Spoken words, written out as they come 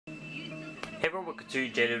Hey everyone, welcome to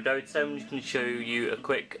JLoDo. Today I'm just going to show you a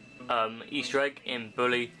quick Easter egg in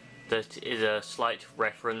Bully that is a slight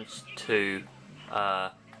reference to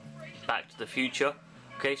Back to the Future.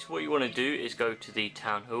 Okay, so what you want to do is go to the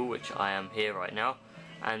town hall, which I am here right now,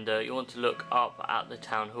 and you want to look up at the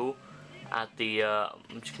town hall at the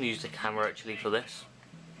I'm just going to use the camera actually for this.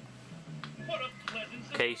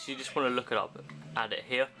 Okay, so you just want to look it up at it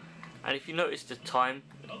here, and if you notice the time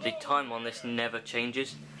on this never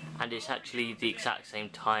changes, and it's actually the exact same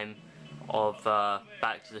time of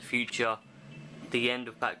Back to the Future, the end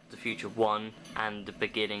of Back to the Future 1 and the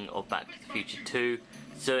beginning of Back to the Future 2,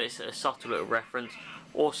 so it's a subtle little reference.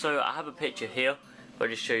 Also, I have a picture here, if I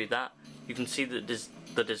just show you that, you can see that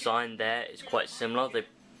the design there is quite similar. They've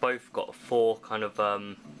both got four kind of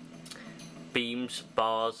beams,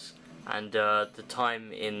 bars, and the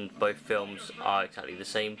time in both films are exactly the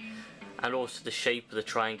same, and also the shape of the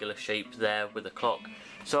triangular shape there with the clock.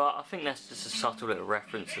 So I think that's just a subtle little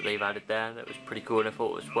reference that they've added there that was pretty cool, and I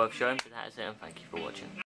thought it was worth showing. But that is it, and thank you for watching.